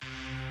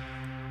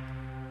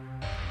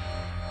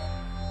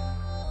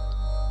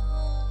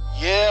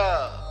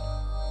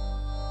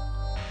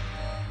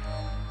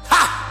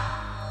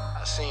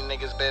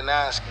niggas been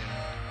asking.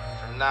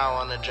 From now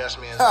on, address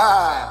me as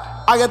Alxvnder.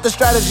 I got the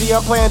strategy,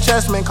 I'm playing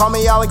chessman. Call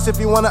me Alex if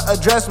you wanna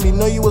address me.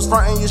 Knew you was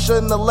frontin', you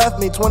shouldn't have left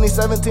me.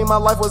 2017, my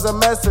life was a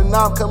mess, and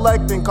now I'm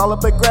collecting. Call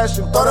it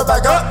progression, throw it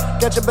back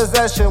up, get your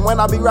possession. When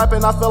I be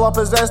rapping, I feel all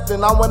possessed,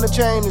 and I want a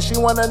chain, and she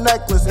want a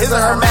necklace. Is it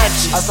her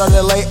match? I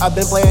started late, I've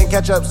been playing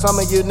catch up. Some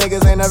of you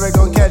niggas ain't never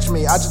gonna catch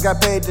me. I just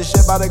got paid, this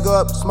shit bout to go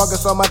up.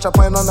 Smoking so much, I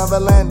plan on never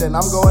landing.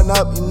 I'm going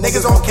up, you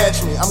niggas won't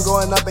catch me. I'm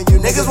going up, and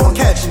you niggas won't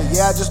catch me.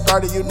 Yeah, I just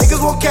started, you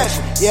niggas won't catch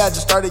me. Yeah, I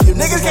just started, you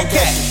niggas can't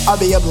catch me. I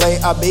be up late,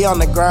 I be on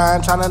the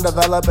grind, trying to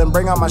develop and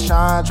bring out my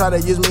shine. Try to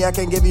use me, I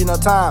can't give you no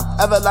time.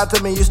 Ever lie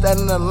to me, you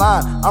standing in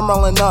line. I'm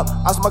rolling up,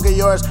 I'm smoking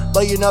yours,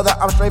 but you know that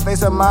I'm straight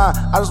facing mine.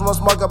 I just won't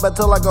smoke up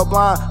until I go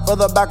blind.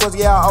 Further backwards,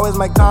 yeah, I always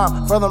make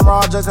time. For them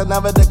raw jokes, I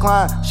never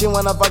decline. She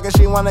wanna fuck it,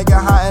 she wanna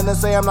get high, and then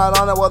say I'm not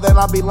on it, well then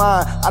I'll be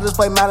lying. I just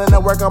play Madden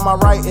and work on my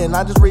writing.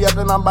 I just re-upped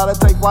and I'm about to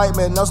take flight,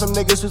 man. Know some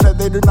niggas who said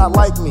they do not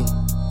like me.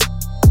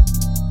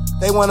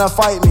 They wanna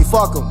fight me,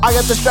 fuck them. I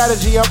got the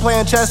strategy, I'm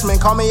playing chessman.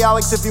 Call me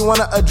Alex if you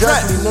wanna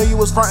address me. Knew you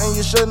was frontin',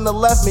 you shouldn't have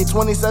left me.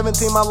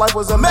 2017, my life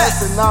was a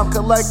mess, and now I'm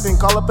collecting.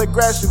 Call it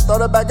progression,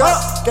 throw it back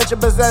up, get your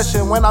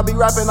possession. When I be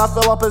rapping, I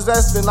feel all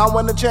possessed, and I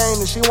want a chain,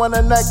 and she want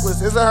a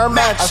necklace. Is it her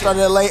match? I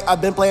started late, I've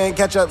been playing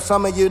catch up.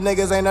 Some of you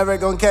niggas ain't never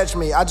gonna catch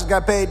me. I just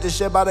got paid, this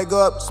shit bout to go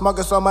up.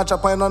 Smoking so much, I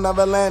plan on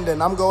never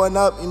landing. I'm going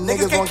up, you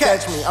niggas won't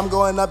catch me. I'm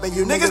going up, and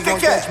you niggas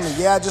won't catch me.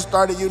 Yeah, I just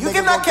started, you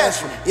niggas won't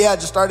catch me. Yeah, I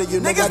just started, you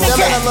niggas won't catch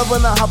me. I love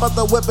when I hop out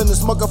the whip and the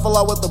smoke fall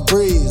out with the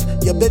breeze.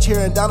 Your bitch here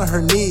and down on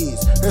her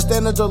knees. Her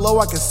standards are low,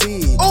 I can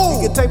see. You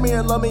can take me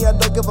and love me, I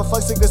don't give a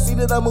fuck. Sick to see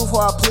that I move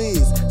how I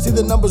please. See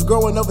the numbers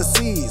growing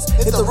overseas.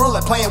 Hit the rule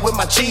like playing with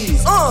my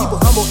cheese. Keep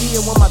it humble,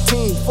 eating with my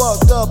team.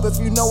 Fucked up if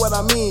you know what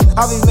I mean.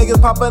 All these niggas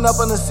popping up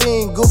on the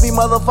scene. Goofy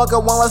motherfucker,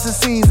 one less a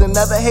season.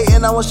 Never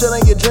hating, I want shit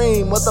on your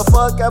dream. What the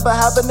fuck ever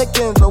happened to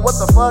Kenzo? What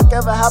the fuck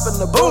ever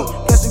happened to Boo?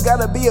 Guess you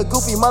gotta be a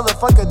goofy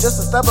motherfucker just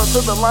to step up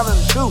to the line of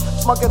the shoe.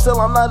 Smoking till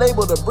I'm not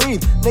able to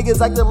breathe.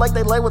 Niggas acting like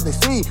they like what they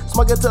see.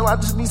 Smoking till I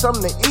just need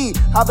something to eat.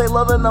 How they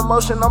love an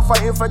emotion, I'm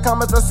fighting for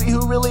comments. I see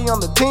who really on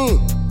the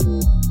team.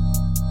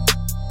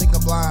 Think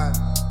I'm blind,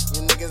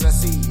 you niggas I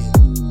see it.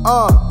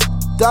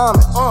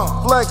 Diamonds,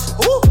 flexing,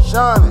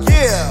 shining.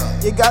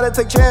 Yeah, you gotta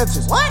take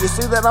chances. What? You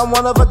see that I'm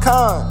one of a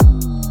kind.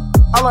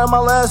 I learned my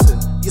lesson.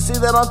 You see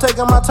that I'm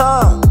taking my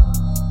time.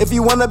 If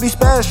you wanna be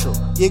special,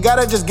 you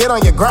gotta just get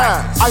on your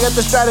grind. I got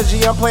the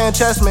strategy, I'm playing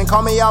chessman.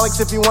 Call me Alex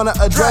if you wanna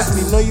address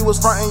me. Knew you was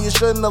frontin', you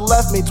shouldn't have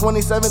left me.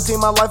 2017,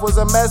 my life was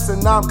a mess,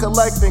 and now I'm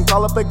collecting.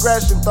 Call it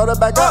progression, throw it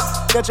back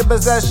up, get your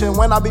possession.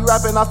 When I be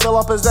rapping, I feel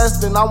all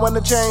possessed, and I want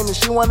a chain, and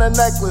she want a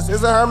necklace.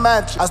 Is it her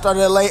match? I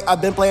started late,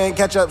 I've been playing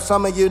catch up.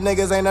 Some of you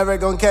niggas ain't never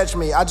gonna catch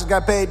me. I just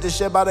got paid, this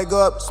shit bout to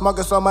go up.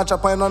 Smoking so much, I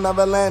plan on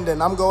never landing.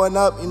 I'm going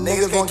up, you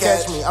niggas won't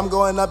catch me. I'm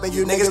going up, and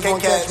you niggas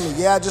won't catch me.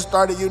 Yeah, I just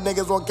started, you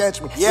niggas won't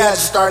catch me. Yeah, I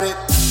just started.